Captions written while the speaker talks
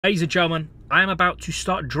Ladies and gentlemen, I am about to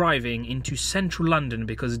start driving into central London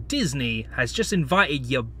because Disney has just invited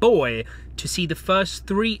your boy to see the first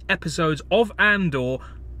 3 episodes of Andor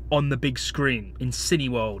on the big screen in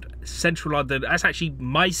Cineworld, central London. That's actually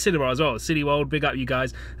my cinema as well, Cineworld, big up you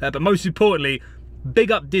guys. But most importantly,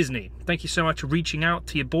 big up Disney. Thank you so much for reaching out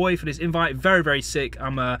to your boy for this invite. Very, very sick.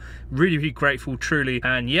 I'm really grateful, truly.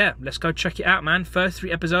 And yeah, let's go check it out, man. First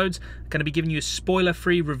 3 episodes. Going to be giving you a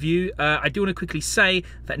spoiler-free review. I do want to quickly say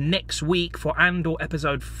that next week for Andor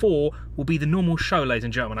episode 4 will be the normal show, ladies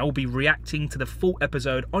and gentlemen. I will be reacting to the full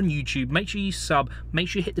episode on YouTube. Make sure you sub. Make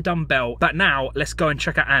sure you hit the dumb bell. But now, let's go and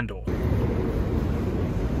check out Andor.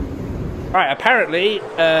 Right, apparently,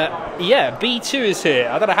 yeah, B2 is here.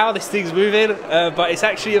 I don't know how this thing's moving, but it's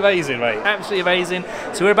actually amazing, mate. Absolutely amazing.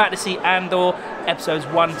 So we're about to see Andor, episodes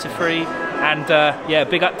 1 to 3. And yeah,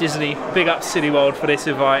 big up Disney, big up Cineworld for this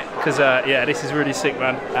invite, because yeah, this is really sick,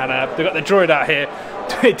 man. And they've got the droid out here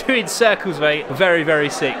doing circles, mate. Very, very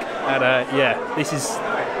sick. And yeah, this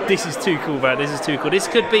is too cool, man. This is too cool. This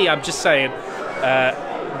could be, I'm just saying,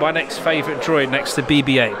 my next favourite droid next to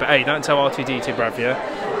BB-8. But hey, don't tell R2-D2, bruv, yeah?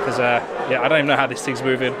 Because yeah, I don't even know how this thing's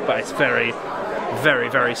moving, but it's very,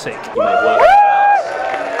 very sick.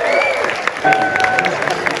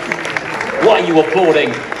 What are you applauding?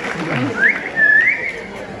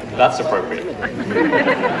 That's appropriate.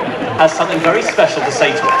 Has something very special to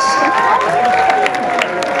say to us.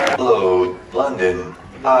 Hello, London.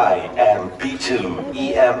 I am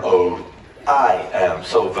B2EMO. I am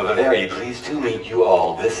so very pleased to meet you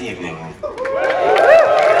all this evening.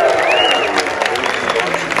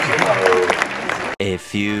 A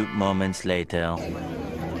few moments later.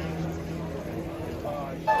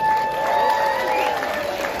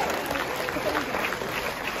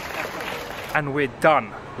 And we're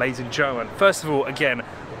done, ladies and gentlemen. First of all, again,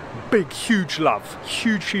 huge love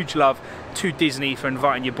to Disney for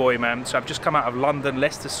inviting your boy, man. So I've just come out of London,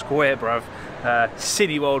 Leicester Square, bruv.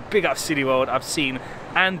 Cineworld, big up Cineworld. I've seen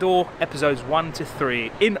Andor episodes 1 to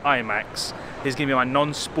 3 in IMAX. This is going to be my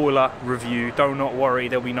non-spoiler review. Do not worry,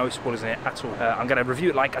 there'll be no spoilers in it at all. I'm going to review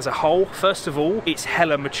it like as a whole. First of all, it's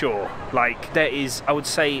hella mature. Like, there is, I would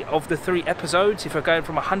say, of the 3 episodes, if we're going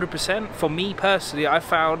from 100%, for me personally, I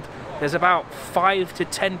found there's about 5 to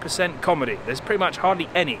 10% comedy. There's pretty much hardly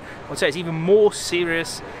any. I would say it's even more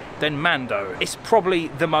serious than Mando. It's probably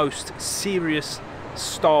the most serious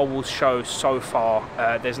Star Wars show so far.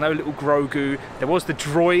 There's no little Grogu. There was the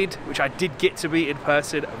droid, which I did get to meet in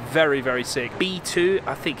person. Very sick. B2,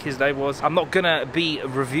 I think his name was. I'm not gonna be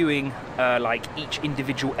reviewing like each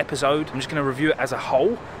individual episode. I'm just gonna review it as a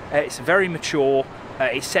whole. It's very mature.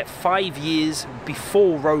 It's set 5 years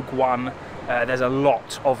before Rogue One. There's a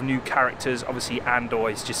lot of new characters. Obviously Andor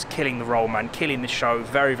is just killing the role, man, killing the show.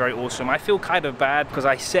 Very awesome. I feel kind of bad because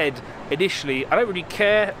I said initially I don't really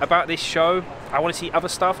care about this show, I want to see other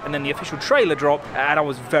stuff, and then the official trailer dropped and I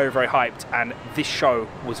was very hyped, and this show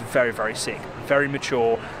was very sick, very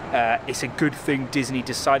mature. It's a good thing Disney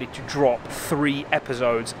decided to drop 3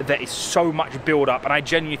 episodes. There is so much build up, and I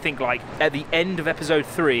genuinely think like at the end of episode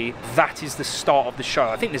 3, that is the start of the show.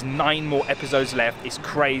 I think there's 9 more episodes left. It's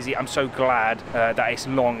crazy. I'm so glad that it's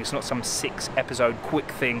long. It's not some 6 episode quick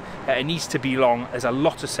thing. It needs to be long. There's a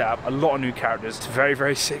lot of setup, a lot of new characters. It's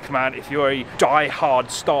very sick, man. If you're a die-hard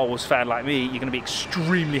Star Wars fan like me, you're gonna be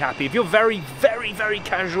extremely happy. If you're very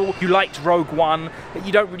casual, you liked Rogue One, but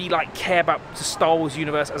you don't really like care about the Star Wars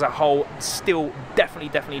universe as a whole, still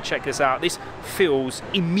definitely check this out. This feels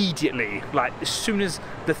immediately, like as soon as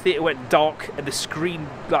the theater went dark and the screen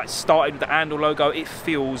like started with the Andor logo, it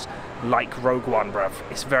feels like Rogue One, bruv.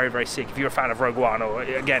 It's very sick. If you're a fan of Rogue One or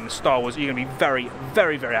again Star Wars, you're gonna be very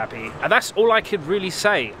happy. And that's all I could really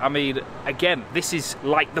say. I mean, again, this is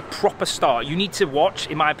like the proper start. You need to watch,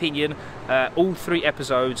 in my opinion, all 3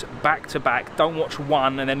 episodes back to back. Don't watch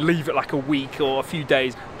one and then leave it like a week or a few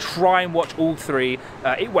days. Try and watch all 3.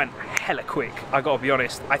 It went hella quick, I gotta be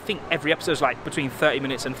honest. I think every episode's like between 30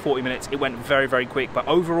 minutes and 40 minutes. It went very quick. But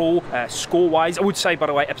overall, score-wise, I would say, by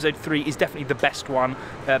the way, episode 3 is definitely the best one.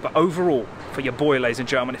 But overall, for your boy, ladies and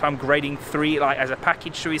gentlemen, if I'm grading 3 like as a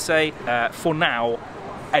package, should we say, for now,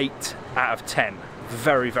 8 out of 10.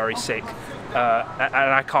 Very sick. And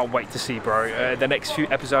I can't wait to see, bro. The next few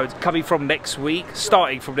episodes coming from next week,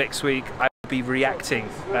 starting from next week, I will be reacting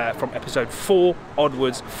from episode 4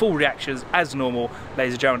 onwards, full reactions as normal.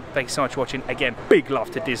 Ladies and gentlemen, thank you so much for watching. Again, big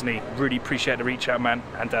love to Disney. Really appreciate the reach out, man.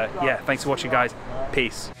 And yeah, thanks for watching, guys.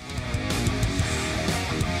 Peace.